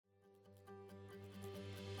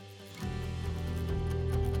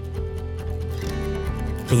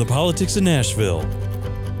From the politics of Nashville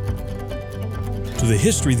to the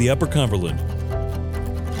history of the Upper Cumberland,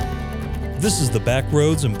 this is the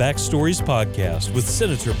Backroads and Backstories podcast with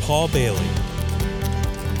Senator Paul Bailey.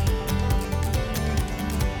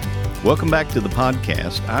 Welcome back to the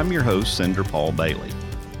podcast. I'm your host, Senator Paul Bailey.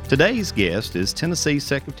 Today's guest is Tennessee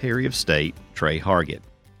Secretary of State, Trey Hargett.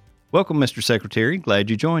 Welcome, Mr. Secretary. Glad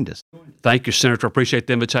you joined us. Thank you, Senator. Appreciate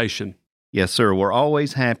the invitation. Yes, sir. We're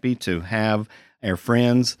always happy to have our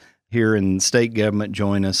friends here in state government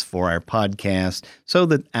join us for our podcast so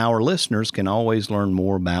that our listeners can always learn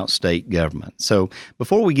more about state government. So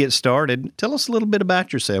before we get started, tell us a little bit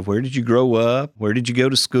about yourself. Where did you grow up? Where did you go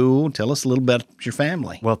to school? Tell us a little bit about your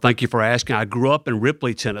family. Well, thank you for asking. I grew up in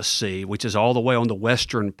Ripley, Tennessee, which is all the way on the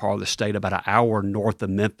western part of the state, about an hour north of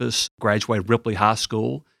Memphis. Graduated Ripley High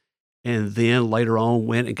School, and then later on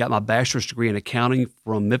went and got my bachelor's degree in accounting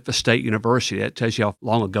from Memphis State University. That tells you how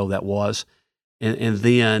long ago that was. And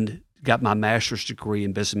then got my master's degree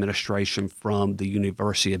in business administration from the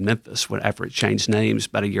University of Memphis after it changed names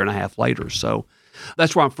about a year and a half later. So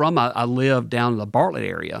that's where I'm from. I lived down in the Bartlett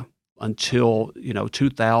area until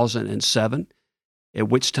 2007, at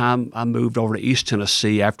which time I moved over to East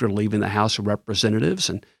Tennessee after leaving the House of Representatives.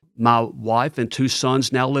 And my wife and two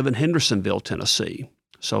sons now live in Hendersonville, Tennessee.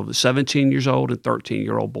 So 17 years old and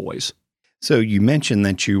 13-year-old boys. So you mentioned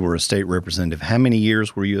that you were a state representative. How many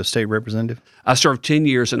years were you a state representative? I served 10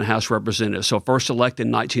 years in the House of Representatives. So first elected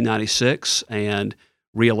in 1996 and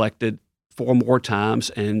reelected 4 more times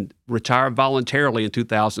and retired voluntarily in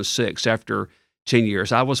 2006 after 10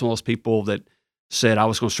 years. I was one of those people that said I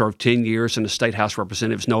was going to serve 10 years in the State House of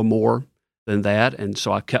Representatives, no more than that. And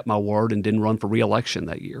so I kept my word and didn't run for reelection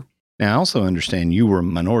that year. Now, I also understand you were a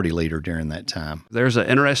minority leader during that time. There's an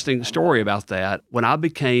interesting story about that. When I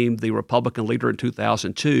became the Republican leader in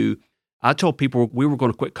 2002, I told people we were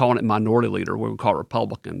going to quit calling it minority leader. We would call it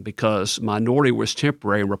Republican because minority was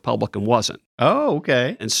temporary and Republican wasn't. Oh,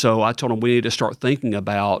 okay. And so I told them we need to start thinking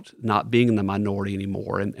about not being in the minority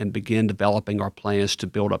anymore and begin developing our plans to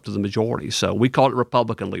build up to the majority. So we called it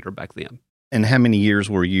Republican leader back then. And how many years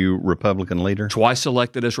were you Republican leader? Twice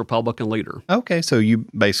elected as Republican leader. Okay, so you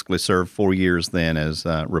basically served 4 years then as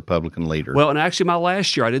Republican leader. Well, and actually my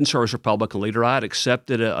last year I didn't serve as Republican leader. I had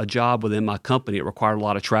accepted a job within my company. It required a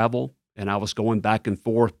lot of travel, and I was going back and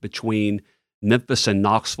forth between Memphis and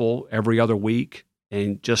Knoxville every other week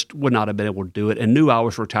and just would not have been able to do it and knew I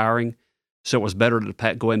was retiring, so it was better to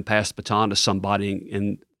go ahead and pass the baton to somebody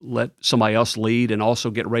and let somebody else lead and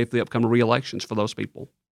also get ready for the upcoming re-elections for those people.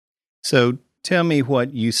 So tell me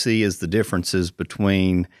what you see as the differences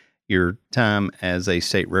between your time as a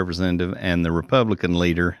state representative and the Republican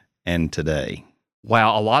leader and today.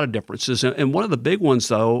 Wow, a lot of differences. And one of the big ones,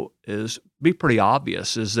 though, is pretty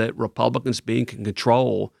obvious, is that Republicans being in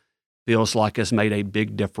control feels like has made a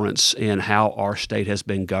big difference in how our state has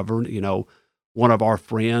been governed. One of our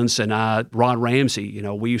friends and I, Ron Ramsey,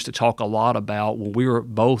 we used to talk a lot about when we were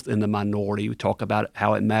both in the minority, we talk about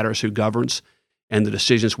how it matters who governs and the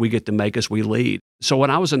decisions we get to make as we lead. So when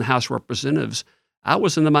I was in the House of Representatives, I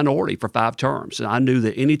was in the minority for 5 terms. And I knew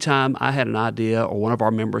that anytime I had an idea or one of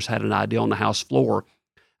our members had an idea on the House floor,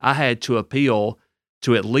 I had to appeal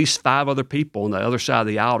to at least 5 other people on the other side of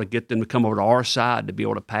the aisle to get them to come over to our side to be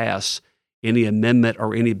able to pass any amendment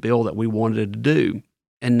or any bill that we wanted to do.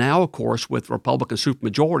 And now, of course, with Republican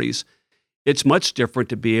supermajorities, it's much different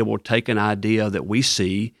to be able to take an idea that we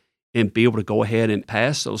see and be able to go ahead and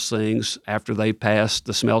pass those things after they pass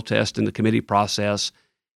the smell test in the committee process.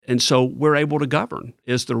 And so we're able to govern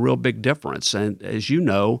is the real big difference. And as you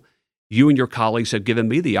know, you and your colleagues have given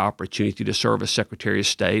me the opportunity to serve as Secretary of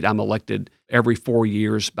State. I'm elected every 4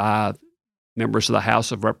 years by members of the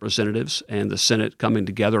House of Representatives and the Senate coming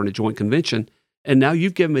together in a joint convention. And now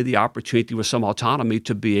you've given me the opportunity with some autonomy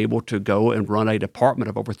to be able to go and run a department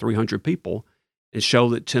of over 300 people and show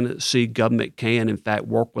that Tennessee government can, in fact,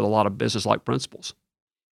 work with a lot of business-like principles.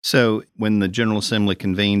 So when the General Assembly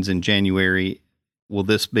convenes in January, will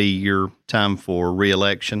this be your time for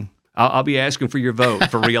re-election? I'll be asking for your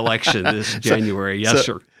vote for re-election this January. Yes,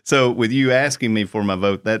 sir. So with you asking me for my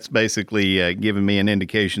vote, that's basically giving me an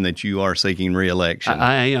indication that you are seeking re-election.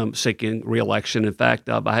 I am seeking re-election. In fact,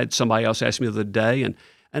 I had somebody else ask me the other day, and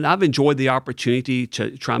I've enjoyed the opportunity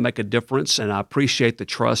to try and make a difference, and I appreciate the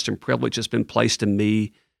trust and privilege that's been placed in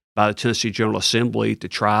me by the Tennessee General Assembly to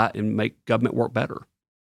try and make government work better.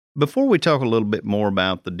 Before we talk a little bit more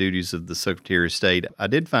about the duties of the Secretary of State, I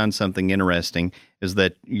did find something interesting, is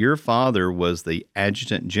that your father was the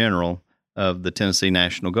Adjutant General of the Tennessee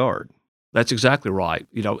National Guard. That's exactly right.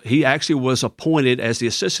 He actually was appointed as the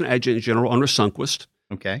Assistant Adjutant General under Sundquist.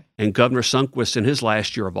 Okay. And Governor Sundquist, in his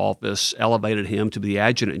last year of office, elevated him to be the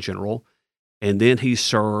adjutant general. And then he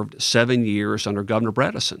served 7 years under Governor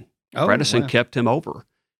Bredesen. Oh, Bredesen wow. kept him over.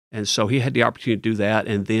 And so he had the opportunity to do that.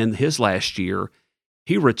 And then his last year,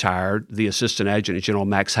 he retired the assistant adjutant general,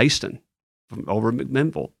 Max Haston, from over at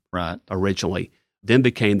McMinnville Right. originally, then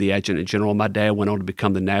became the adjutant general. My dad went on to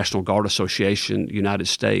become the National Guard Association United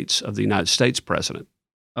States of the United States president.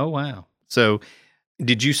 Oh, wow. So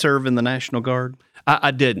did you serve in the National Guard?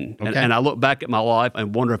 I didn't. Okay. And I look back at my life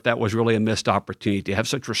and wonder if that was really a missed opportunity to have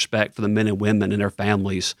such respect for the men and women and their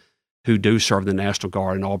families who do serve the National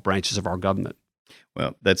Guard in all branches of our government.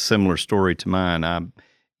 Well, that's a similar story to mine. I,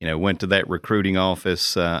 went to that recruiting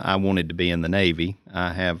office. I wanted to be in the Navy.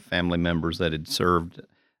 I have family members that had served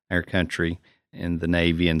our country in the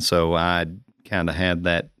Navy, and so I kind of had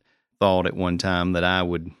that thought at one time that I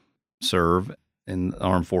would serve in the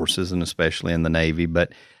armed forces and especially in the Navy.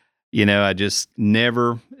 But I just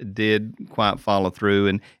never did quite follow through.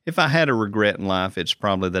 And if I had a regret in life, it's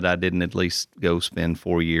probably that I didn't at least go spend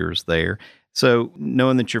 4 years there. So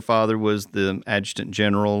knowing that your father was the Adjutant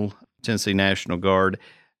General, Tennessee National Guard,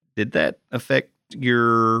 did that affect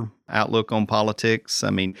your outlook on politics? I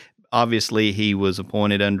mean, obviously he was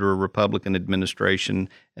appointed under a Republican administration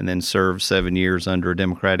and then served 7 years under a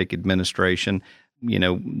Democratic administration.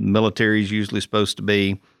 Military is usually supposed to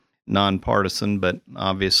be nonpartisan, but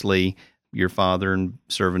obviously your father and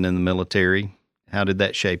serving in the military, how did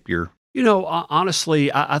that shape your?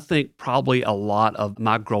 Honestly, I think probably a lot of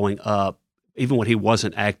my growing up, even when he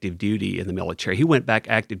wasn't active duty in the military, he went back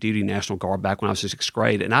active duty National Guard back when I was in 6th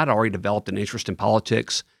grade, and I'd already developed an interest in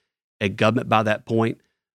politics and government by that point.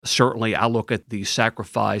 Certainly, I look at the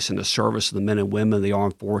sacrifice and the service of the men and women of the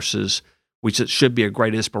armed forces, which it should be a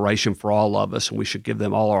great inspiration for all of us, and we should give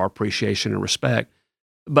them all our appreciation and respect.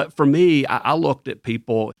 But for me, I looked at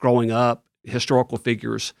people growing up, historical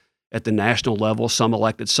figures at the national level, some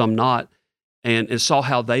elected, some not, and saw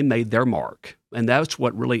how they made their mark. And that's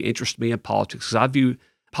what really interests me in politics, because I view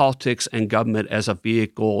politics and government as a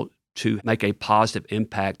vehicle to make a positive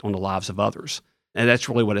impact on the lives of others. And that's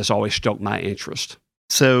really what has always stoked my interest.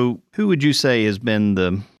 So who would you say has been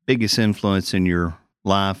the biggest influence in your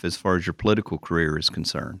life as far as your political career is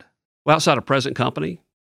concerned? Well, outside of present company.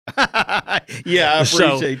 Yeah, I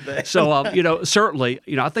appreciate that. Certainly,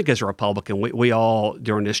 I think as a Republican, we all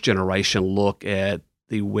during this generation look at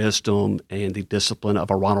the wisdom and the discipline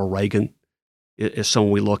of a Ronald Reagan is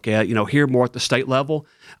someone we look at. Here more at the state level.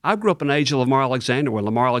 I grew up in the age of Lamar Alexander when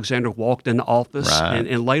Lamar Alexander walked into office. Right.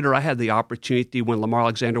 And later I had the opportunity when Lamar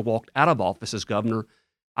Alexander walked out of office as governor.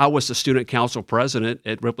 I was the student council president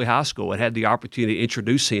at Ripley High School and had the opportunity to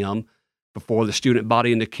introduce him before the student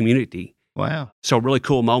body and the community. Wow. So really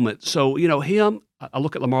cool moment. So, him, I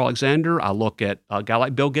look at Lamar Alexander, I look at a guy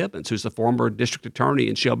like Bill Gibbons, who's the former district attorney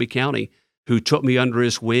in Shelby County, who took me under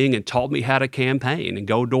his wing and taught me how to campaign and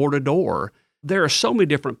go door to door. There are so many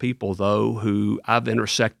different people, though, who I've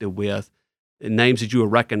intersected with, names that you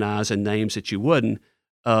would recognize and names that you wouldn't,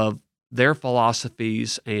 of their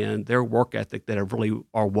philosophies and their work ethic that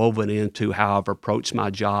are woven into how I've approached my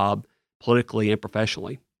job politically and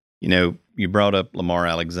professionally. You brought up Lamar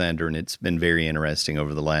Alexander, and it's been very interesting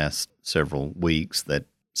over the last several weeks that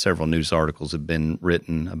several news articles have been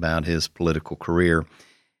written about his political career.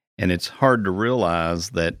 And it's hard to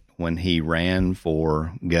realize that when he ran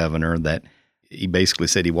for governor, that he basically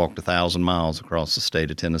said he walked 1,000 miles across the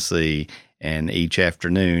state of Tennessee, and each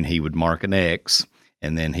afternoon he would mark an X,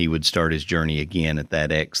 and then he would start his journey again at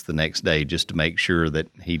that X the next day just to make sure that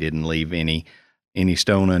he didn't leave any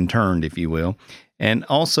stone unturned, if you will. And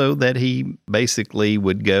also that he basically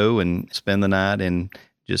would go and spend the night in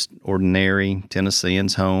just ordinary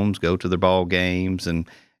Tennesseans' homes, go to their ball games and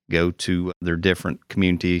go to their different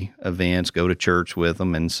community events, go to church with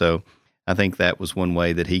them. And so I think that was one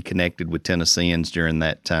way that he connected with Tennesseans during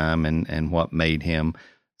that time and what made him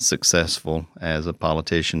successful as a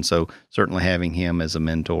politician. So certainly having him as a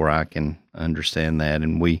mentor, I can understand that.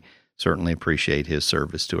 And we certainly appreciate his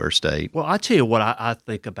service to our state. Well, I tell you what I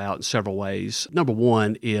think about in several ways. Number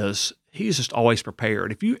one is he's just always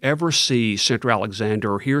prepared. If you ever see Senator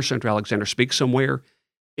Alexander or hear Senator Alexander speak somewhere,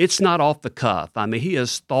 it's not off the cuff. I mean, he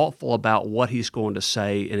is thoughtful about what he's going to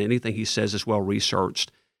say, and anything he says is well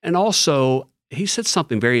researched. And also, he said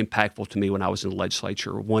something very impactful to me when I was in the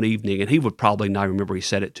legislature one evening, and he would probably not remember he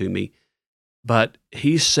said it to me. But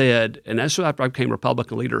he said, and that's after I became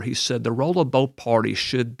Republican leader, he said the role of both parties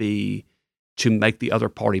should be to make the other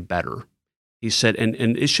party better. He said, and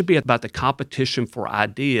it should be about the competition for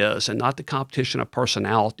ideas and not the competition of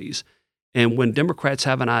personalities. And when Democrats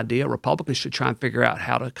have an idea, Republicans should try and figure out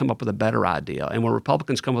how to come up with a better idea. And when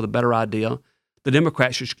Republicans come up with a better idea, the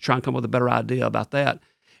Democrats should try and come up with a better idea about that.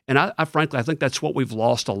 And I frankly, I think that's what we've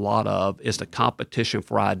lost a lot of is the competition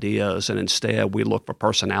for ideas, and instead we look for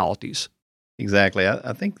personalities. Exactly.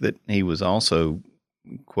 I think that he was also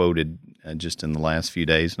quoted just in the last few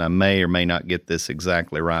days, and I may or may not get this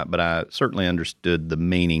exactly right, but I certainly understood the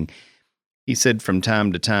meaning. He said from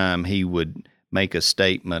time to time he would make a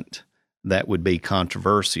statement that would be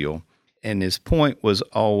controversial, and his point was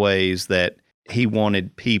always that he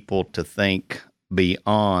wanted people to think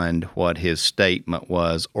beyond what his statement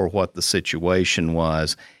was or what the situation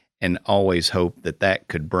was, and always hope that that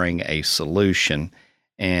could bring a solution.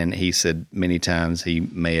 And he said many times he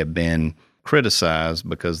may have been criticized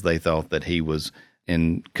because they thought that he was,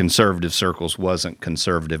 in conservative circles, wasn't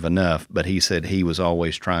conservative enough. But he said he was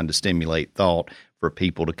always trying to stimulate thought for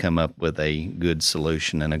people to come up with a good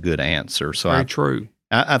solution and a good answer. So Very true.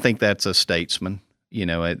 I think that's a statesman. You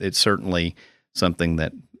know, it's certainly something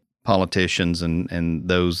that politicians and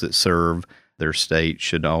those that serve their state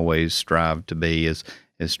should always strive to be, is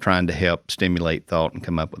trying to help stimulate thought and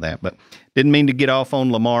come up with that. But didn't mean to get off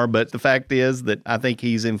on Lamar, but the fact is that I think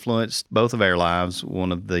he's influenced both of our lives.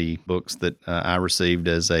 One of the books that I received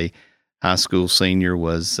as a high school senior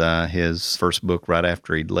was his first book right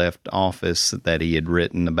after he'd left office that he had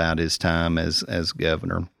written about his time as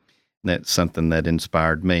governor. And that's something that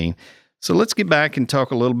inspired me. So let's get back and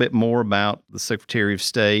talk a little bit more about the Secretary of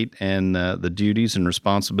State and the duties and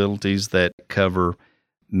responsibilities that cover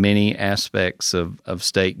many aspects of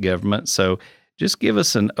state government. So just give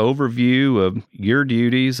us an overview of your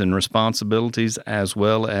duties and responsibilities as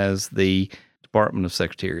well as the Department of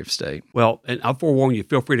Secretary of State. Well, and I'll forewarn you,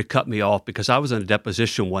 feel free to cut me off, because I was in a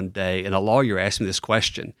deposition one day and a lawyer asked me this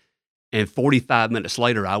question. And 45 minutes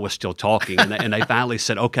later, I was still talking, and they finally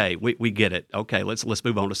said, "Okay, we get it. Okay, let's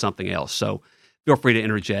move on to something else." So feel free to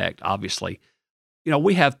interject, obviously. You know,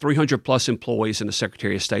 we have 300 plus employees in the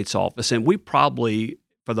Secretary of State's office, and we probably,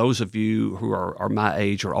 for those of you who are my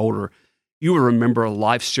age or older, you would remember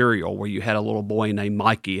Life cereal where you had a little boy named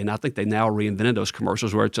Mikey, and I think they now reinvented those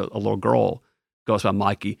commercials where it's a little girl goes by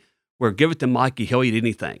Mikey, where give it to Mikey, he'll eat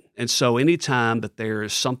anything. And so anytime that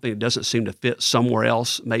there's something that doesn't seem to fit somewhere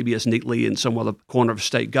else, maybe as neatly in some other corner of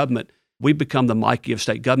state government, we become the Mikey of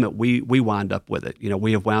state government. We wind up with it. You know,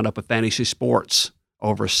 we have wound up with fantasy sports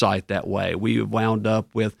oversight that way. We have wound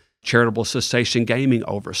up with charitable cessation gaming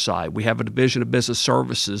oversight. We have a division of business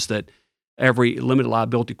services that every limited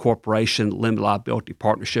liability corporation, limited liability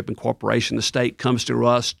partnership, and corporation in the state comes to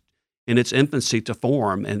us in its infancy to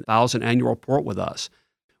form and files an annual report with us.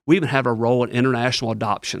 We even have a role in international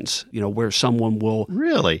adoptions, you know, where someone will...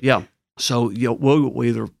 Really? Yeah. So, you know, we'll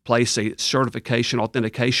either place a certification,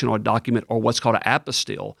 authentication, or a document, or what's called an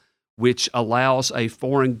apostille, which allows a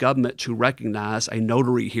foreign government to recognize a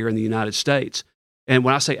notary here in the United States. And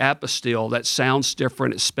when I say apostille, that sounds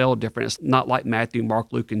different. It's spelled different. It's not like Matthew,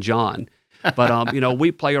 Mark, Luke, and John. But, you know,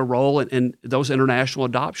 we play a role in those international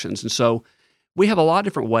adoptions. And so we have a lot of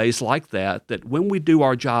different ways like that when we do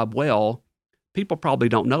our job well, people probably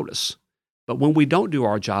don't notice. But when we don't do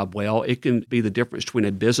our job well, it can be the difference between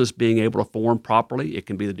a business being able to form properly. It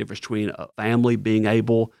can be the difference between a family being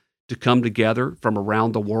able to come together from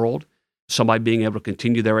around the world, somebody being able to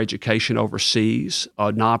continue their education overseas,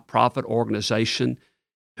 a nonprofit organization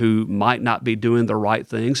who might not be doing the right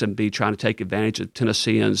things and be trying to take advantage of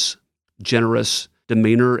Tennesseans' generous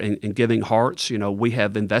demeanor and giving hearts. You know, we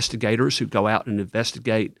have investigators who go out and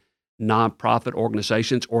investigate nonprofit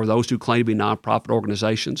organizations or those who claim to be nonprofit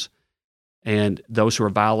organizations and those who are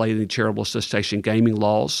violating the charitable cessation gaming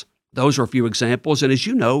laws. Those are a few examples. And as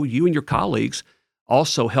you know, you and your colleagues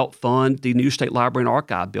also help fund the new State Library and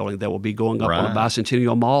Archive building that will be going up on the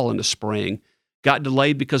Bicentennial Mall in the spring. Got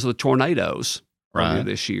delayed because of the tornadoes earlier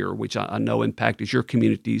this year, which I know impacted your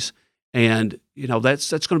communities. And, you know, that's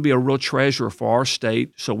going to be a real treasure for our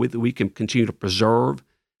state so we can continue to preserve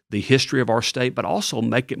the history of our state, but also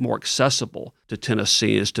make it more accessible to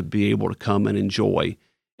Tennesseans to be able to come and enjoy.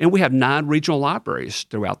 And we have 9 regional libraries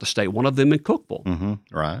throughout the state, one of them in Cookeville,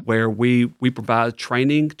 where we provide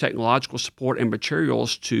training, technological support, and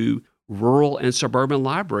materials to rural and suburban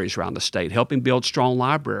libraries around the state, helping build strong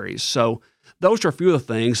libraries. So those are a few of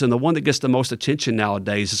the things. And the one that gets the most attention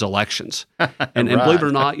nowadays is elections. And believe it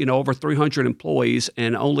or not, you know, over 300 employees,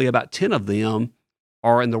 and only about 10 of them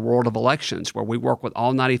are in the world of elections, where we work with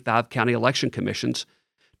all 95 county election commissions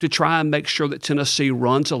to try and make sure that Tennessee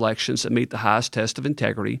runs elections that meet the highest test of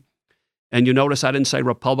integrity. And you notice I didn't say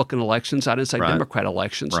Republican elections. I didn't say Democrat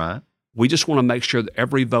elections. We just want to make sure that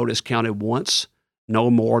every vote is counted once, no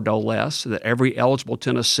more, no less, that every eligible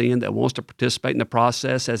Tennessean that wants to participate in the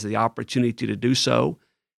process has the opportunity to do so.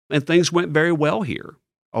 And things went very well here.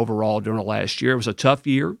 overall during the last year. It was a tough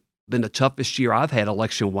year, been the toughest year I've had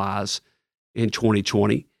election-wise in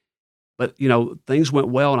 2020. But, things went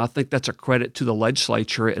well, and I think that's a credit to the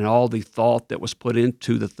legislature and all the thought that was put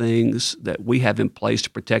into the things that we have in place to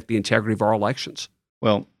protect the integrity of our elections.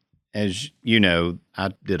 Well, as you know,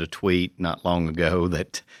 I did a tweet not long ago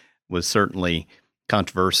that was certainly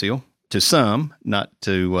controversial to some, not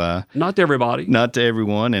to everybody. Not to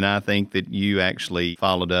everyone. And I think that you actually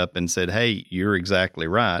followed up and said, hey, you're exactly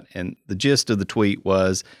right. And the gist of the tweet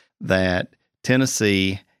was that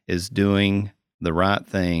Tennessee is doing the right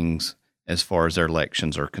things as far as their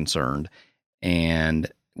elections are concerned. And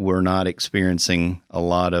we're not experiencing a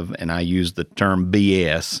lot of, and I use the term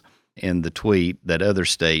BS in the tweet, that other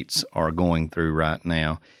states are going through right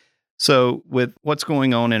now. So with what's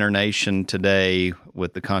going on in our nation today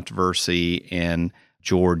with the controversy in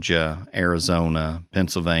Georgia, Arizona,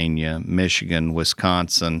 Pennsylvania, Michigan,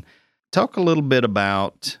 Wisconsin, talk a little bit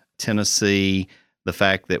about Tennessee, the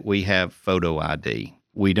fact that we have photo ID.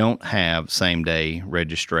 We don't have same-day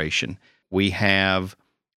registration. We have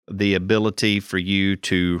the ability for you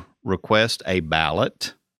to request a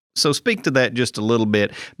ballot. So speak to that just a little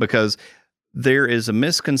bit, because there is a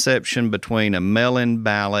misconception between a mail-in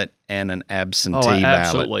ballot and an absentee ballot.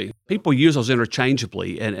 Absolutely. People use those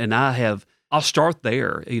interchangeably, and I'll start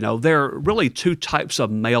there. There are really two types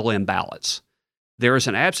of mail-in ballots. There is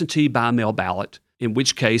an absentee by mail ballot, in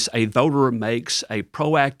which case a voter makes a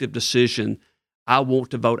proactive decision. I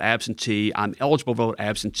want to vote absentee. I'm eligible to vote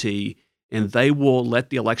absentee, and they will let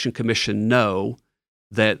the Election Commission know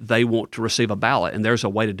that they want to receive a ballot. And there's a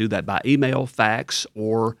way to do that by email, fax,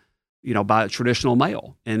 or by traditional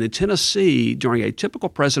mail. And in Tennessee, during a typical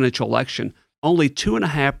presidential election, only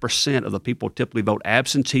 2.5% of the people typically vote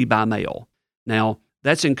absentee by mail. Now,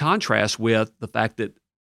 that's in contrast with the fact that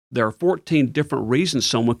there are 14 different reasons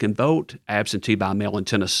someone can vote absentee by mail in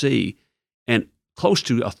Tennessee, and close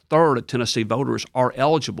to a third of Tennessee voters are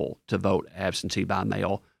eligible to vote absentee by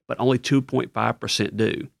mail, but only 2.5%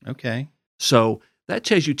 do. Okay. So that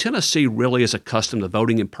tells you Tennessee really is accustomed to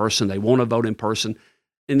voting in person. They want to vote in person.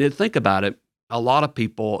 And then think about it, a lot of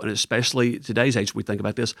people, and especially today's age, we think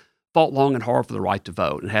about this, fought long and hard for the right to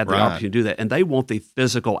vote and had the opportunity to do that. And they want the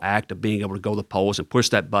physical act of being able to go to the polls and push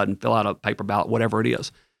that button, fill out a paper ballot, whatever it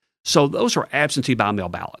is. So those are absentee by mail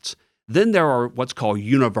ballots. Then there are what's called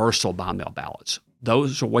universal by mail ballots.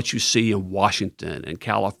 Those are what you see in Washington and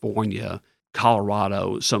California,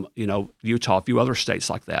 Colorado, Utah, a few other states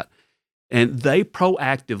like that. And they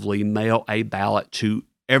proactively mail a ballot to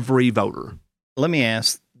every voter. Let me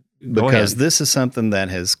ask, because this is something that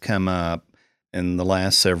has come up in the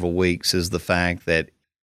last several weeks, is the fact that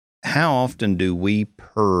how often do we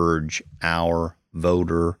purge our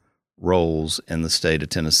voter rolls in the state of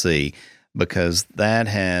Tennessee? Because that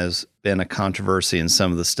has been a controversy in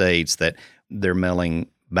some of the states that they're mailing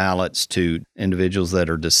ballots to individuals that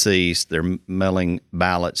are deceased. They're mailing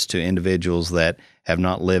ballots to individuals that have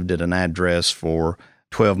not lived at an address for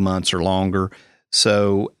 12 months or longer.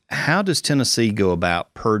 So how does Tennessee go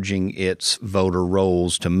about purging its voter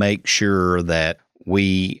rolls to make sure that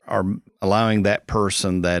we are allowing that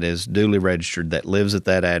person that is duly registered, that lives at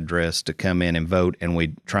that address, to come in and vote, and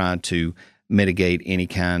we try to mitigate any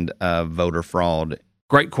kind of voter fraud?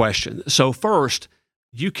 Great question. So first,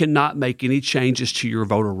 you cannot make any changes to your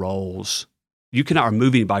voter rolls. You cannot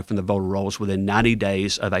remove anybody from the voter rolls within 90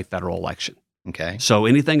 days of a federal election. Okay. So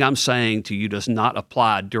anything I'm saying to you does not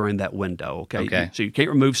apply during that window. Okay. So you can't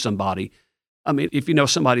remove somebody. I mean, if you know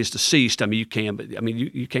somebody is deceased, you can, but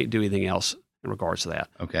you can't do anything else in regards to that.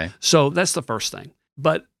 Okay. So that's the first thing.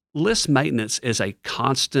 But list maintenance is a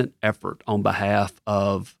constant effort on behalf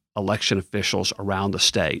of election officials around the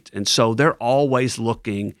state. And so they're always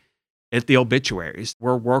looking at the obituaries.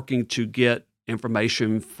 We're working to get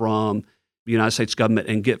information from the United States government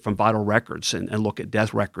and get from vital records and look at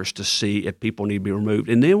death records to see if people need to be removed.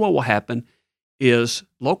 And then what will happen is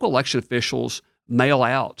local election officials mail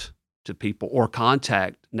out to people or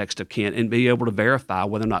contact next of kin and be able to verify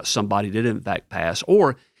whether or not somebody did in fact pass,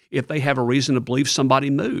 or if they have a reason to believe somebody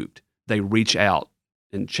moved, they reach out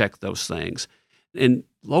and check those things. And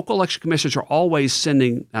local election commissioners are always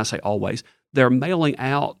sending, I say always, they're mailing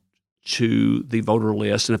out to the voter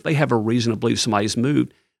list. And if they have a reason to believe somebody's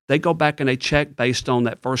moved, they go back and they check based on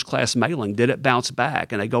that first-class mailing. Did it bounce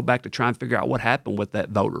back? And they go back to try and figure out what happened with that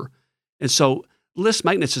voter. And so list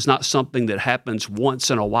maintenance is not something that happens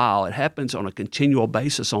once in a while. It happens on a continual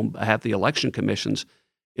basis on behalf of the election commissions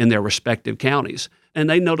in their respective counties. And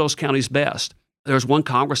they know those counties best. There's one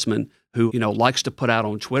congressman who, likes to put out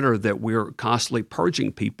on Twitter that we're constantly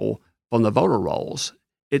purging people from the voter rolls.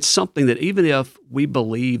 It's something that even if we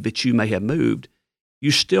believe that you may have moved,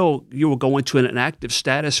 you will go into an inactive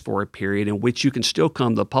status for a period in which you can still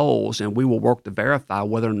come to the polls, and we will work to verify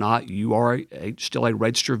whether or not you are still a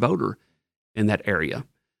registered voter in that area.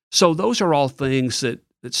 So those are all things that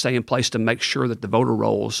stay in place to make sure that the voter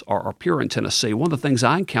rolls are pure in Tennessee. One of the things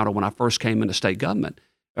I encountered when I first came into state government,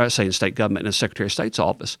 in the Secretary of State's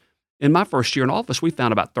office, in my first year in office, we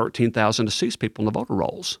found about 13,000 deceased people in the voter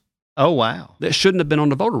rolls. Oh, wow. That shouldn't have been on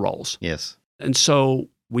the voter rolls. Yes. And so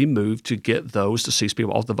we moved to get those deceased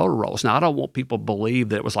people off the voter rolls. Now, I don't want people to believe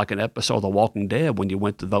that it was like an episode of The Walking Dead when you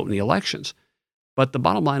went to vote in the elections. But the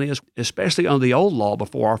bottom line is, especially under the old law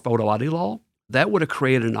before our photo ID law, that would have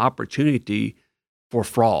created an opportunity for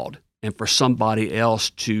fraud and for somebody else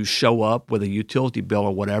to show up with a utility bill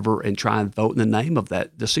or whatever and try and vote in the name of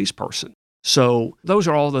that deceased person. So those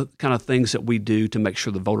are all the kind of things that we do to make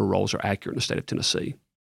sure the voter rolls are accurate in the state of Tennessee.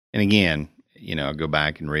 And again, I'll go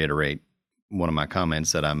back and reiterate one of my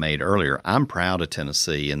comments that I made earlier. I'm proud of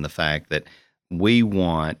Tennessee in the fact that we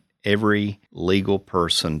want every legal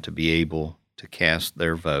person to be able to cast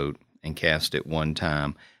their vote and cast it one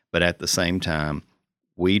time. But at the same time,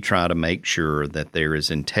 we try to make sure that there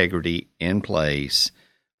is integrity in place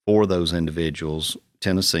for those individuals,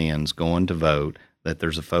 Tennesseans, going to vote, that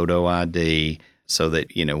there's a photo ID so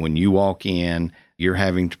that, when you walk in, you're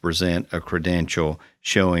having to present a credential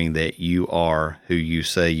showing that you are who you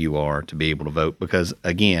say you are to be able to vote. Because,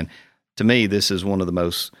 again, to me, this is one of the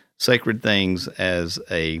most sacred things as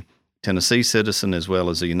a Tennessee citizen as well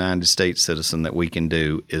as a United States citizen that we can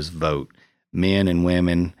do is vote. Men and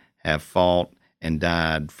women have fought and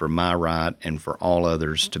died for my right and for all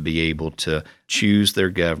others to be able to choose their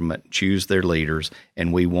government, choose their leaders,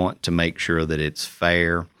 and we want to make sure that it's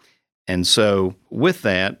fair. And so with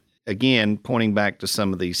that, again, pointing back to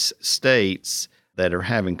some of these states that are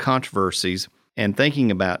having controversies and thinking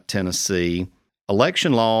about Tennessee,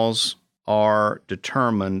 election laws are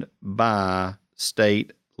determined by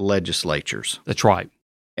state legislatures. That's right.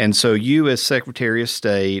 And so you as Secretary of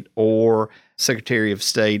State or Secretary of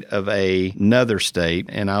State of another state,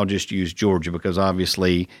 and I'll just use Georgia because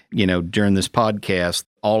obviously, during this podcast,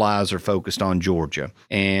 all eyes are focused on Georgia.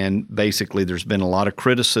 And basically, there's been a lot of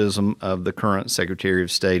criticism of the current Secretary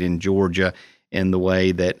of State in Georgia in the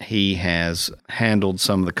way that he has handled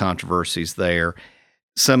some of the controversies there.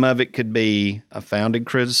 Some of it could be a founded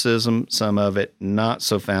criticism, some of it not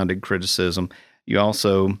so founded criticism. You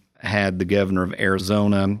also had the governor of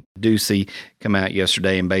Arizona, Ducey, come out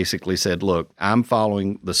yesterday and basically said, look, I'm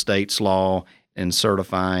following the state's law in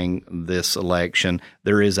certifying this election.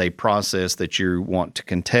 There is a process that you want to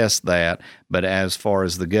contest that, but as far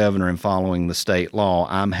as the governor and following the state law,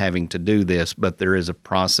 I'm having to do this, but there is a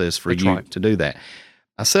process for That's you right. to do that.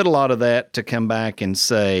 I said a lot of that to come back and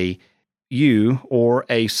say, you or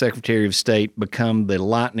a Secretary of State become the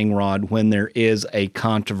lightning rod when there is a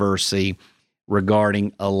controversy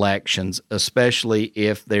regarding elections, especially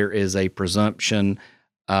if there is a presumption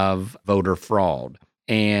of voter fraud.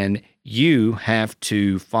 And you have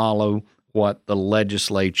to follow what the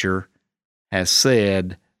legislature has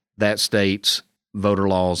said that state's voter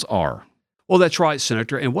laws are. Well, that's right,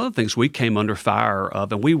 Senator. And one of the things we came under fire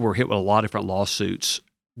of, and we were hit with a lot of different lawsuits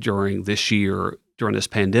during this year, during this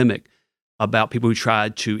pandemic, about people who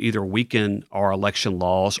tried to either weaken our election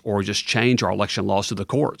laws or just change our election laws to the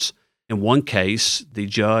courts. In one case, the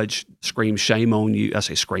judge screamed, shame on you.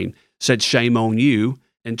 Said, shame on you,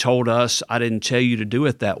 and told us, I didn't tell you to do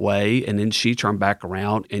it that way. And then she turned back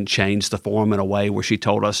around and changed the form in a way where she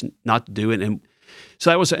told us not to do it. And so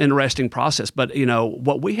that was an interesting process. But,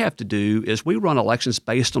 what we have to do is we run elections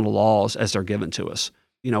based on the laws as they're given to us.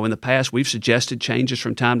 In the past, we've suggested changes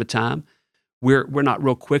from time to time. We're not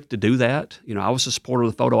real quick to do that. I was a supporter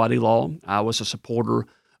of the photo ID law. I was a supporter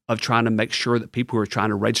of trying to make sure that people who are trying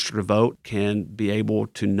to register to vote can be able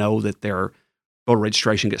to know that their voter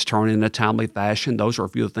registration gets turned in a timely fashion. Those are a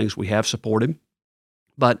few of the things we have supported.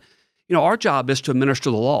 But, our job is to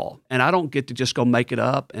administer the law. And I don't get to just go make it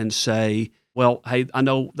up and say, well, hey, I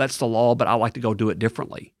know that's the law, but I like to go do it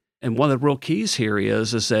differently. And one of the real keys here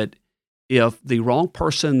is that if the wrong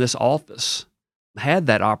person in this office had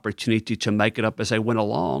that opportunity to make it up as they went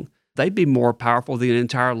along, they'd be more powerful than the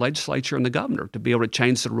entire legislature and the governor to be able to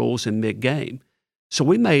change the rules in mid-game. So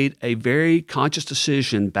we made a very conscious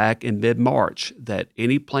decision back in mid-March that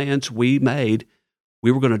any plans we made,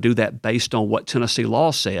 we were going to do that based on what Tennessee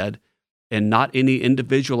law said and not any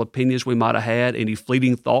individual opinions we might have had, any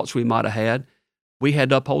fleeting thoughts we might have had. We had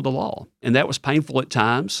to uphold the law. And that was painful at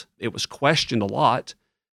times. It was questioned a lot.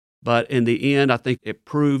 But in the end, I think it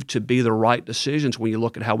proved to be the right decisions when you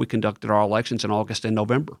look at how we conducted our elections in August and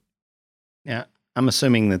November. Yeah, I'm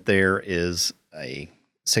assuming that there is a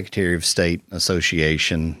Secretary of State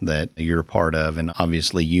Association that you're a part of, and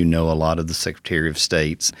obviously you know a lot of the Secretary of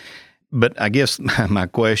States. But I guess my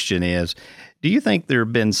question is, do you think there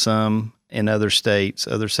have been some in other states,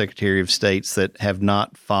 other Secretary of States that have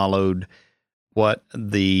not followed what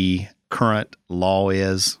the current law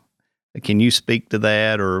is? Can you speak to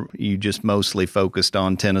that, or you just mostly focused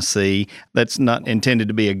on Tennessee? That's not intended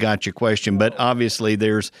to be a gotcha question, but obviously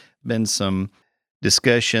there's been some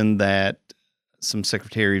discussion that some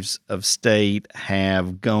secretaries of state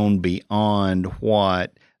have gone beyond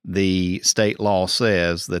what the state law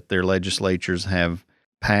says, that their legislatures have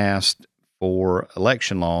passed for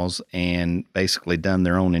election laws and basically done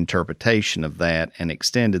their own interpretation of that and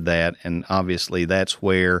extended that. And obviously that's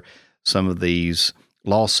where some of these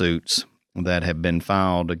lawsuits that have been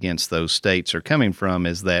filed against those states are coming from,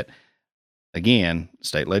 is that, again,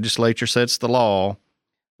 state legislature sets the law.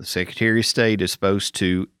 The Secretary of State is supposed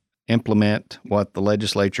to implement what the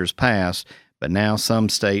legislature's passed, but now some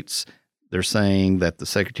states, they're saying that the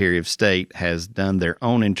Secretary of State has done their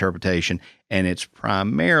own interpretation, and it's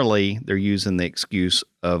primarily they're using the excuse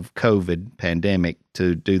of COVID pandemic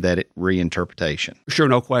to do that reinterpretation. Sure,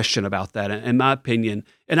 no question about that. In my opinion,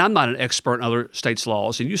 and I'm not an expert in other states'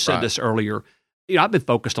 laws, and you said this earlier, I've been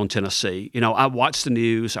focused on Tennessee. I watch the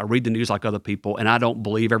news, I read the news like other people, and I don't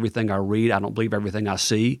believe everything I read. I don't believe everything I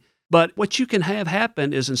see. But what you can have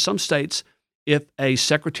happen is in some states, if a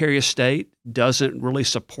Secretary of State doesn't really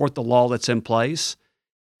support the law that's in place,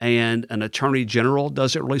 and an Attorney General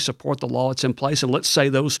doesn't really support the law that's in place, and let's say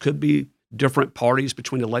those could be different parties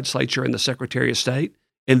between the legislature and the Secretary of State,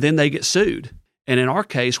 and then they get sued. And in our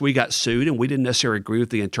case, we got sued, and we didn't necessarily agree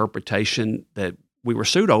with the interpretation that we were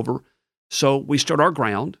sued over. So we stood our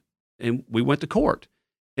ground, and we went to court.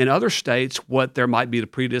 In other states, what there might be the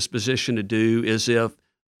predisposition to do is if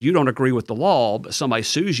you don't agree with the law, but somebody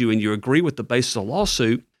sues you and you agree with the basis of the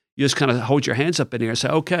lawsuit, you just kind of hold your hands up in the air and say,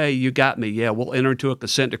 okay, you got me. Yeah, we'll enter into a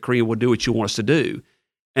consent decree and we'll do what you want us to do.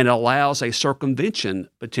 And it allows a circumvention,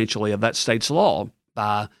 potentially, of that state's law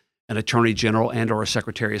by an Attorney General and or a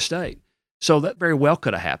Secretary of State. So that very well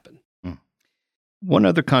could have happened. One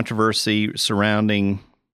other controversy surrounding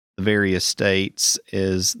the various states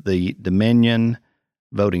is the Dominion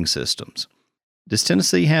voting systems. Does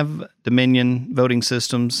Tennessee have Dominion voting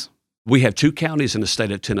systems? We have two counties in the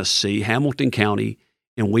state of Tennessee, Hamilton County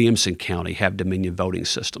and Williamson County, have Dominion voting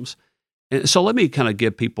systems. And so let me kind of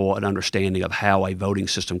give people an understanding of how a voting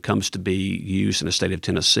system comes to be used in the state of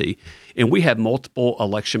Tennessee. And we have multiple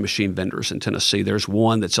election machine vendors in Tennessee. There's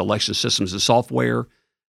one that's Election Systems and Software.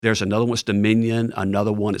 There's another one's Dominion,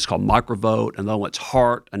 another one is called Microvote, another one's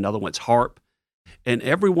HART, another one's HARP. And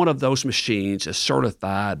every one of those machines is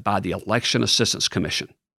certified by the Election Assistance Commission,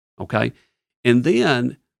 okay? And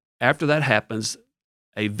then after that happens,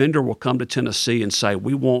 a vendor will come to Tennessee and say,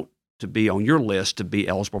 we want to be on your list to be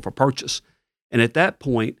eligible for purchase. And at that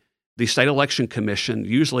point, the State Election Commission,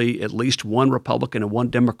 usually at least one Republican and one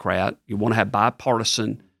Democrat, you want to have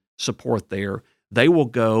bipartisan support there, they will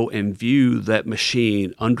go and view that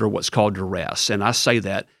machine under what's called duress. And I say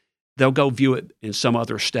that they'll go view it in some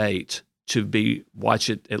other state to watch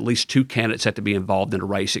it. At least two candidates have to be involved in a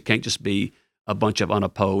race. It can't just be a bunch of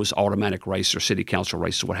unopposed automatic races or city council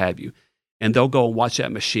races or what have you. And they'll go and watch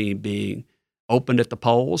that machine being opened at the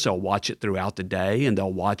polls. They'll watch it throughout the day, and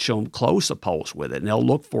they'll watch them close the polls with it. And they'll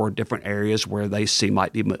look for different areas where they see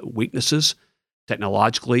might be weaknesses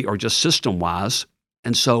technologically or just system-wise.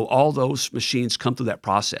 And so all those machines come through that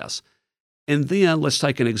process. And then let's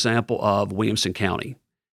take an example of Williamson County.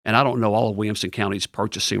 And I don't know all of Williamson County's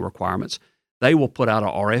purchasing requirements. They will put out an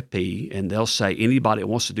RFP, and they'll say, anybody that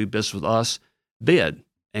wants to do business with us, bid.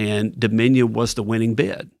 And Dominion was the winning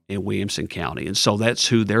bid in Williamson County. And so that's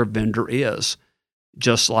who their vendor is.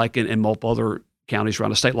 Just like in multiple other counties around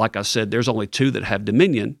the state, like I said, there's only two that have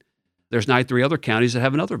Dominion. There's 93 other counties that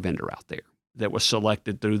have another vendor out there that was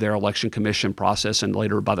selected through their election commission process and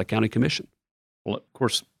later by the county commission. Well, of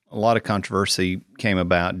course, a lot of controversy came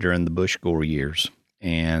about during the Bush-Gore years.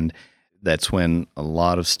 And that's when a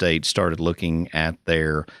lot of states started looking at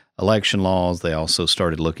their election laws. They also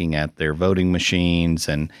started looking at their voting machines,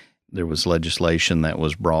 and there was legislation that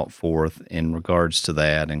was brought forth in regards to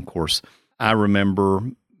that. And of course, I remember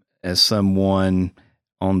as someone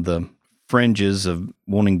on the fringes of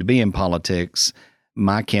wanting to be in politics,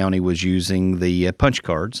 my county was using the punch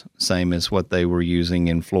cards, same as what they were using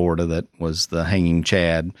in Florida. That was the Hanging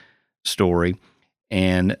Chad story.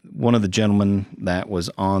 And one of the gentlemen that was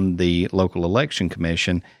on the local election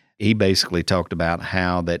commission, he basically talked about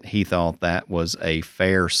how that he thought that was a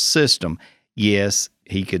fair system. Yes,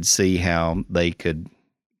 he could see how they could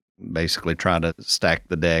basically try to stack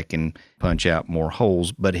the deck and punch out more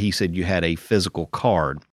holes. But he said you had a physical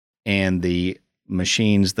card, and the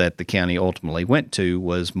machines that the county ultimately went to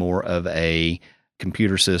was more of a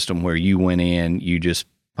computer system where you went in, you just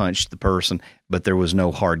punched the person, but there was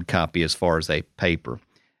no hard copy as far as a paper.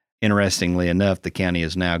 Interestingly enough, the county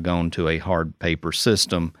has now gone to a hard paper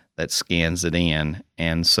system that scans it in,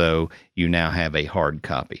 and so you now have a hard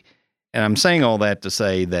copy. And I'm saying all that to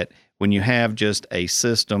say that when you have just a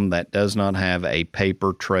system that does not have a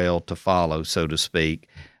paper trail to follow, so to speak,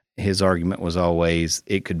 his argument was always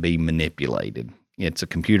it could be manipulated. It's a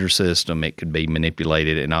computer system. It could be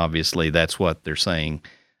manipulated, and obviously that's what they're saying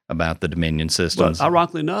about the Dominion systems. But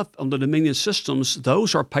ironically enough, on the Dominion systems,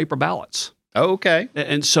 those are paper ballots. Oh, okay.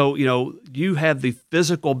 And so, you have the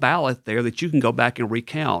physical ballot there that you can go back and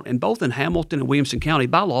recount. And both in Hamilton and Williamson County,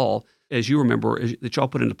 by law, as you remember, that y'all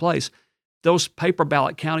put into place, those paper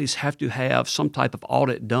ballot counties have to have some type of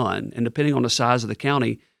audit done. And depending on the size of the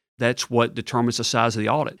county, that's what determines the size of the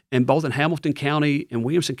audit. And both in Hamilton County and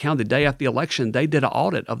Williamson County, the day after the election, they did an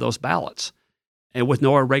audit of those ballots and with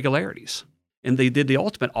no irregularities. And they did the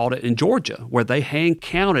ultimate audit in Georgia, where they hand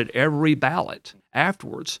counted every ballot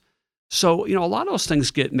afterwards. So, a lot of those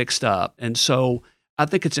things get mixed up. And so I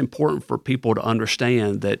think it's important for people to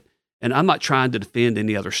understand that, and I'm not trying to defend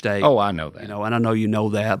any other state. Oh, I know that. And I know you know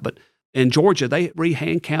that. But in Georgia, they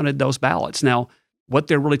hand counted those ballots. Now, what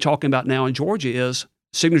they're really talking about now in Georgia is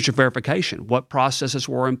signature verification, what processes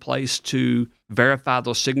were in place to verify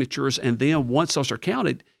those signatures. And then once those are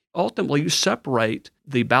counted, ultimately you separate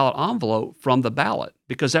the ballot envelope from the ballot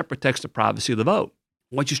because that protects the privacy of the vote.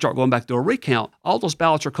 Once you start going back to a recount, all those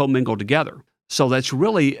ballots are commingled together. So that's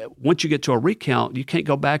really, once you get to a recount, you can't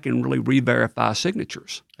go back and really re-verify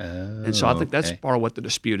signatures. Oh, and so I think that's part of what the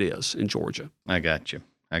dispute is in Georgia. I got you.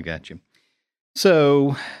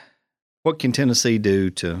 So what can Tennessee do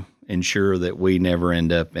to ensure that we never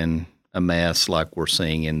end up in a mess like we're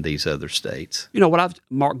seeing in these other states?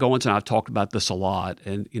 Mark Goins and I have talked about this a lot,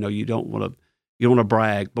 and you don't want to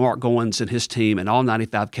brag, but Mark Goins and his team and all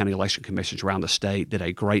 95 county election commissions around the state did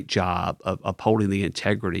a great job of upholding the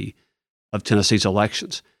integrity of Tennessee's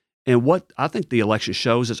elections. And what I think the election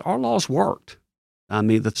shows is our laws worked. I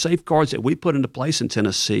mean, the safeguards that we put into place in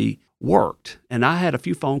Tennessee worked. And I had a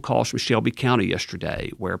few phone calls from Shelby County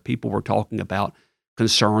yesterday where people were talking about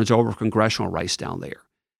concerns over a congressional race down there.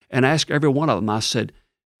 And I asked every one of them, I said,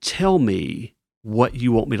 tell me what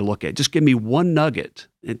you want me to look at. Just give me one nugget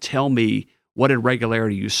and tell me what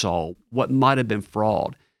irregularity you saw, what might have been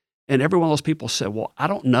fraud. And every one of those people said, well, I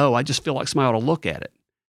don't know. I just feel like somebody ought to look at it.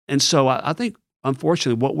 And so I think,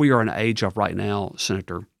 unfortunately, what we are in an age of right now,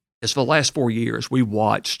 Senator, is for the last 4 years, we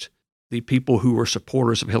watched the people who were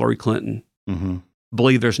supporters of Hillary Clinton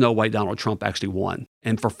believe there's no way Donald Trump actually won.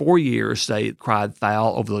 And for 4 years, they cried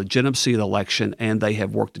foul over the legitimacy of the election, and they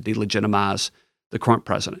have worked to delegitimize the current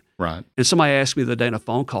president. Right. And somebody asked me the other day in a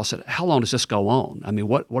phone call, said, how long does this go on? I mean,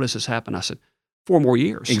 what does this happen? I said, 4 more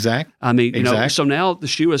years. Exactly. I mean, so now the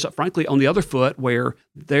shoe is, frankly, on the other foot where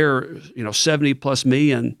there are, 70 plus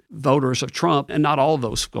million voters of Trump, and not all of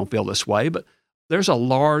those are going to feel this way, but there's a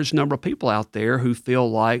large number of people out there who feel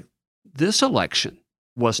like this election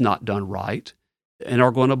was not done right and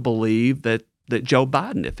are going to believe that Joe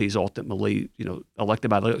Biden, if he's ultimately, elected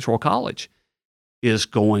by the Electoral College, is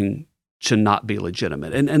going to not be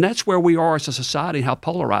legitimate. And that's where we are as a society, how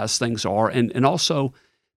polarized things are. And also,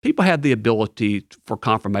 people have the ability for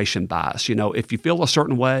confirmation bias. If you feel a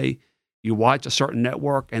certain way, you watch a certain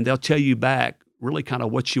network, and they'll tell you back really kind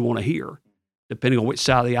of what you want to hear, depending on which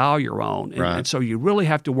side of the aisle you're on. And so you really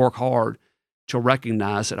have to work hard to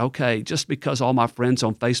recognize that, okay, just because all my friends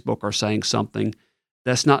on Facebook are saying something,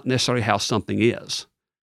 that's not necessarily how something is.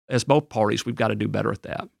 As both parties, we've got to do better at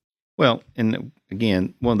that. Well, and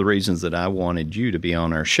again, one of the reasons that I wanted you to be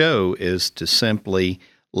on our show is to simply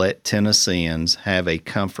let Tennesseans have a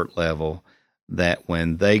comfort level that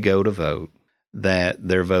when they go to vote, that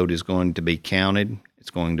their vote is going to be counted, it's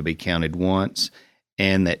going to be counted once,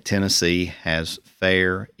 and that Tennessee has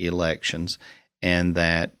fair elections, and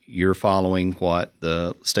that you're following what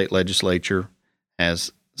the state legislature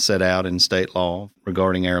has set out in state law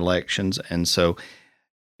regarding our elections. And so,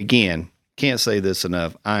 again, can't say this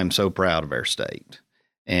enough, I'm so proud of our state.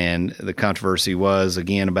 And the controversy was,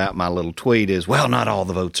 again, about my little tweet is, well, not all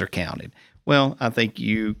the votes are counted. Well, I think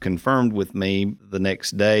you confirmed with me the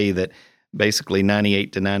next day that basically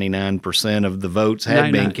 98 to 99% of the votes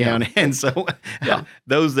had been counted. Yeah. And so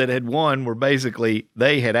those that had won were basically,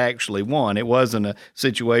 they had actually won. It wasn't a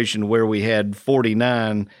situation where we had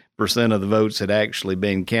 49% of the votes had actually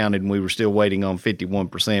been counted and we were still waiting on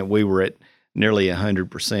 51%. We were at nearly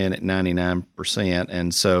 100% at 99%.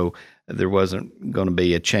 And so there wasn't going to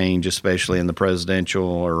be a change, especially in the presidential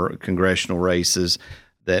or congressional races,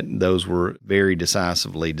 that those were very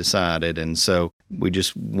decisively decided. And so we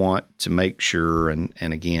just want to make sure, and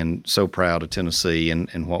again, so proud of Tennessee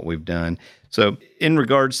and what we've done. So in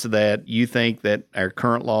regards to that, you think that our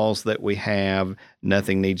current laws that we have,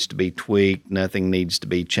 nothing needs to be tweaked, nothing needs to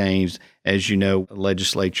be changed. As you know, the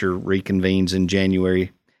legislature reconvenes in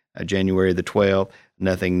January the 12th.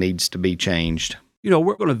 Nothing needs to be changed.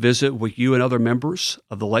 We're going to visit with you and other members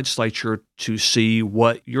of the legislature to see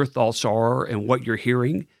what your thoughts are and what you're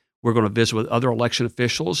hearing. We're going to visit with other election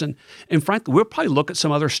officials. And frankly, we'll probably look at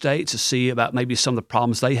some other states to see about maybe some of the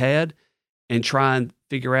problems they had and try and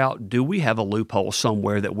figure out, do we have a loophole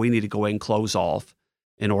somewhere that we need to go ahead and close off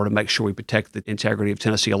in order to make sure we protect the integrity of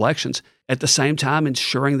Tennessee elections, at the same time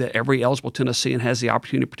ensuring that every eligible Tennessean has the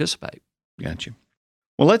opportunity to participate. Gotcha.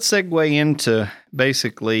 Well, let's segue into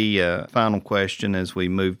basically a final question as we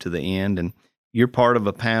move to the end. And you're part of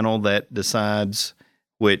a panel that decides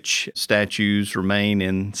which statues remain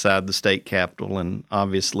inside the state capitol. And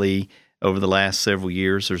obviously, over the last several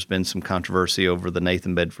years, there's been some controversy over the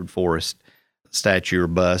Nathan Bedford Forrest statue or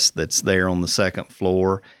bust that's there on the second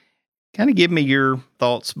floor. Kind of give me your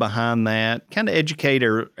thoughts behind that. Kind of educate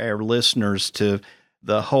our listeners to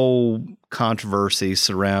the whole controversy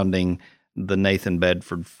surrounding the Nathan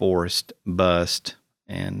Bedford Forrest bust,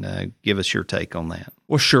 and give us your take on that.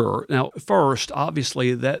 Well, sure. Now, first,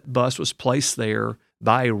 obviously, that bust was placed there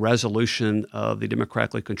by a resolution of the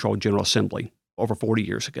democratically controlled General Assembly over 40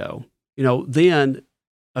 years ago. Then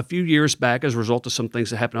a few years back, as a result of some things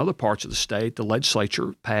that happened in other parts of the state, the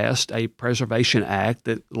legislature passed a Preservation Act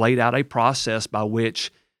that laid out a process by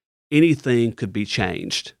which anything could be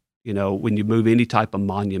changed, when you move any type of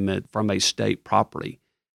monument from a state property.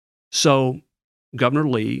 So Governor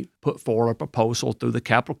Lee put forward a proposal through the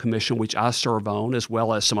Capitol Commission, which I serve on, as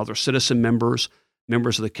well as some other citizen members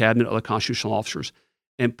of the cabinet, other constitutional officers,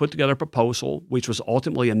 and put together a proposal which was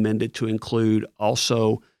ultimately amended to include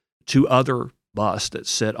also 2 other busts that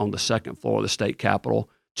sit on the second floor of the state capitol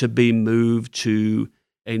to be moved to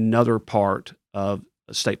another part of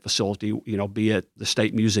a state facility, be it the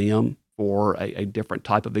State Museum for a different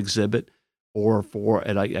type of exhibit, or for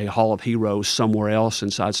at a Hall of Heroes somewhere else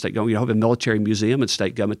inside state government. You have a military museum in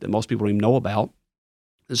state government that most people don't even know about.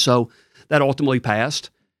 And so that ultimately passed,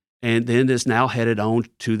 and then is now headed on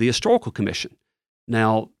to the Historical Commission.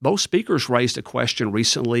 Now, both speakers raised a question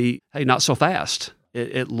recently, hey, not so fast.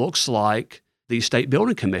 It looks like the State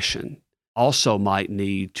Building Commission also might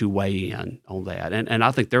need to weigh in on that. And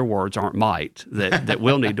I think their words aren't might, that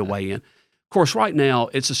will need to weigh in. Of course, right now,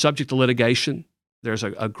 it's a subject to litigation. There's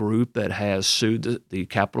a group that has sued the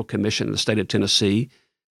Capitol Commission in the state of Tennessee,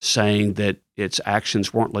 saying that its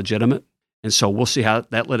actions weren't legitimate. And so we'll see how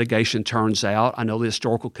that litigation turns out. I know the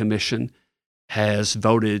Historical Commission has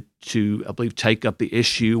voted to, I believe, take up the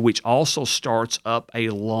issue, which also starts up a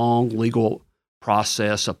long legal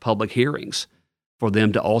process of public hearings for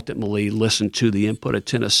them to ultimately listen to the input of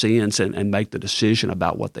Tennesseans and make the decision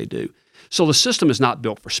about what they do. So the system is not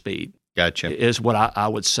built for speed. Gotcha. Is what I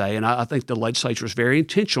would say. And I think the legislature is very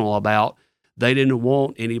intentional about, they didn't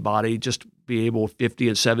want anybody just be able, 50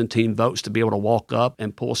 and 17 votes, to be able to walk up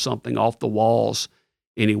and pull something off the walls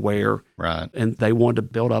anywhere. Right. And they wanted to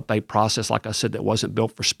build up a process, like I said, that wasn't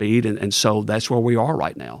built for speed. And so that's where we are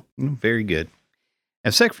right now. Very good.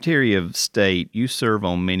 As Secretary of State, you serve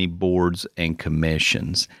on many boards and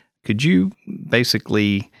commissions. Could you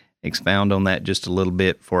basically expound on that just a little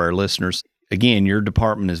bit for our listeners? Again, your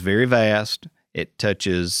department is very vast. It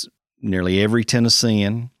touches nearly every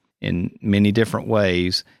Tennessean in many different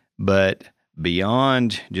ways. But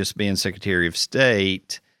beyond just being Secretary of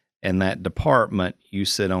State and that department, you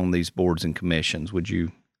sit on these boards and commissions. Would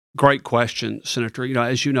you? Great question, Senator.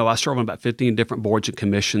 As you know, I serve on about 15 different boards and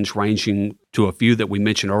commissions, ranging to a few that we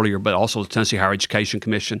mentioned earlier, but also the Tennessee Higher Education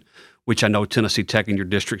Commission, which I know Tennessee Tech in your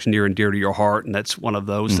district is near and dear to your heart, and that's one of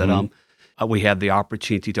those that we have the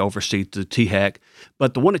opportunity to oversee the THEC.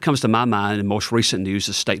 But the one that comes to my mind in most recent news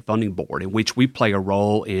is State Funding Board, in which we play a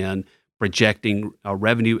role in projecting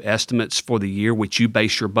revenue estimates for the year, which you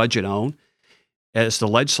base your budget on as the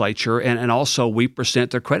legislature. And also we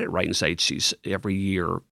present their credit ratings agencies every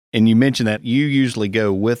year. And you mentioned that you usually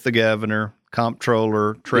go with the governor,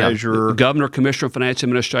 comptroller, treasurer. Yeah, governor, commissioner of finance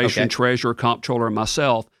administration, Okay. treasurer, comptroller, and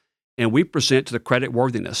myself. And we present to the credit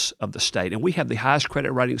worthiness of the state. And we have the highest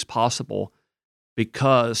credit ratings possible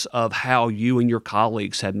because of how you and your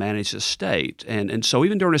colleagues have managed the state. And so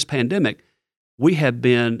even during this pandemic, we have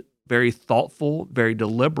been very thoughtful, very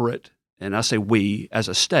deliberate, and I say we as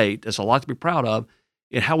a state, there's a lot to be proud of,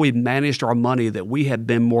 in how we've managed our money that we have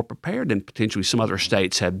been more prepared than potentially some other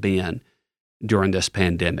states have been during this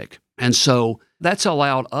pandemic. And so that's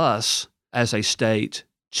allowed us as a state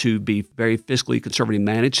to be very fiscally conservatively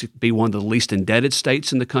managed, to be one of the least indebted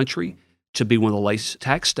states in the country, to be one of the least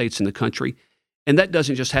taxed states in the country. And that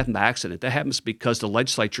doesn't just happen by accident. That happens because the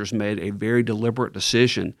legislature's made a very deliberate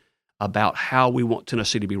decision about how we want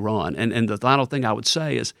Tennessee to be run. And the final thing I would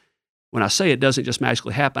say is, when I say it doesn't just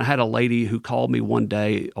magically happen, I had a lady who called me one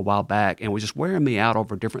day a while back and was just wearing me out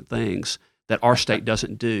over different things that our state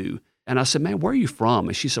doesn't do. And I said, "Man, where are you from?"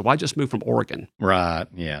 And she said, "Well, I just moved from Oregon." Right,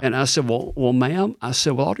 yeah. And I said, well, ma'am, I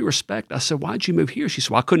said, "With all due respect," I said, "why'd you move here?" She said,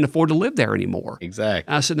 "Well, I couldn't afford to live there anymore." Exactly.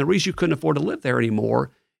 And I said, "The reason you couldn't afford to live there anymore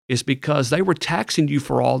is because they were taxing you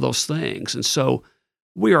for all those things." And so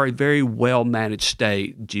we are a very well-managed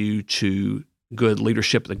state due to good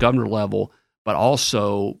leadership at the governor level, but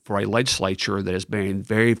also for a legislature that has been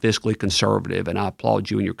very fiscally conservative, and I applaud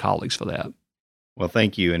you and your colleagues for that. Well,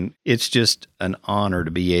 thank you. And it's just an honor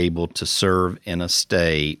to be able to serve in a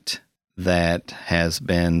state that has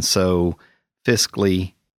been so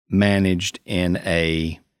fiscally managed in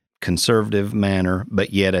a conservative manner,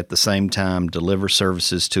 but yet at the same time deliver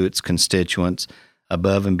services to its constituents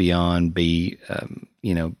above and beyond, be,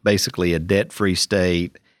 basically a debt-free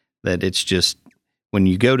state. That it's just, when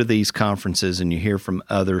you go to these conferences and you hear from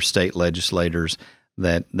other state legislators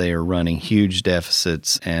that they are running huge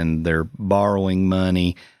deficits and they're borrowing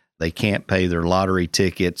money, they can't pay their lottery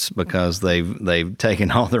tickets because they've taken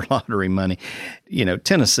all their lottery money.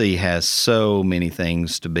 Tennessee has so many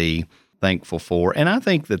things to be thankful for. And I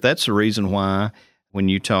think that that's the reason why when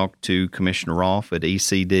you talk to Commissioner Rolfe at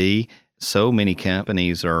ECD, so many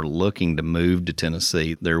companies are looking to move to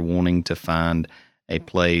Tennessee. They're wanting to find a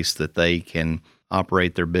place that they can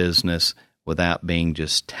operate their business without being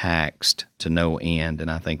just taxed to no end. And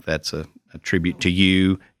I think that's a tribute to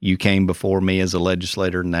you. You came before me as a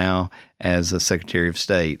legislator, now as a Secretary of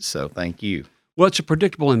State. So thank you. Well, it's a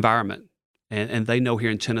predictable environment. And they know here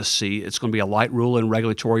in Tennessee it's going to be a light rule and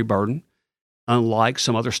regulatory burden, unlike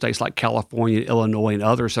some other states like California, Illinois, and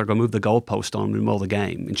others that are going to move the goalpost on them in the middle of the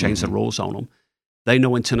game and change the rules on them. They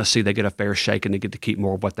know in Tennessee they get a fair shake and they get to keep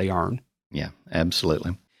more of what they earn. Yeah,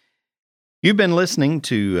 absolutely. You've been listening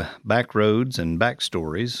to Backroads and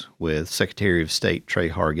Backstories with Secretary of State Tre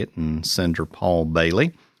Hargett and Senator Paul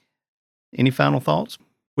Bailey. Any final thoughts?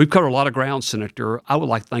 We've covered a lot of ground, Senator. I would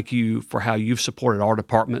like to thank you for how you've supported our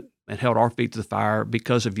department and held our feet to the fire.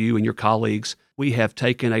 Because of you and your colleagues, we have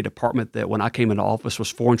taken a department that when I came into office was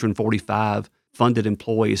 445 funded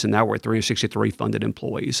employees, and now we're at 363 funded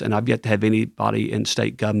employees. And I've yet to have anybody in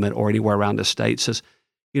state government or anywhere around the state says,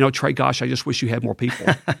 Tre, gosh, I just wish you had more people.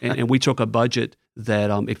 and we took a budget that,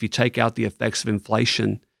 if you take out the effects of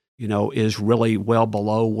inflation, is really well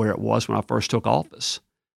below where it was when I first took office.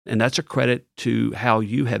 And that's a credit to how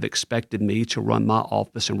you have expected me to run my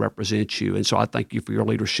office and represent you. And so I thank you for your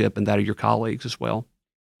leadership and that of your colleagues as well.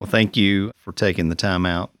 Well, thank you for taking the time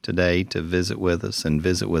out today to visit with us and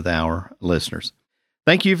visit with our listeners.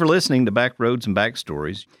 Thank you for listening to Backroads and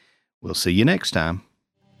Backstories. We'll see you next time.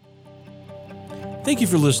 Thank you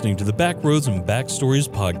for listening to the Backroads and Backstories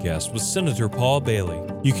podcast with Senator Paul Bailey.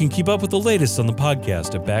 You can keep up with the latest on the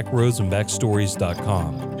podcast at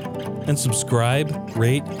backroadsandbackstories.com. And subscribe,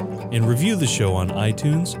 rate, and review the show on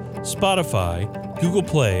iTunes, Spotify, Google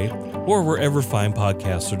Play, or wherever fine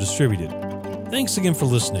podcasts are distributed. Thanks again for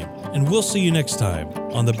listening, and we'll see you next time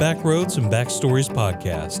on the Backroads and Backstories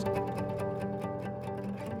podcast.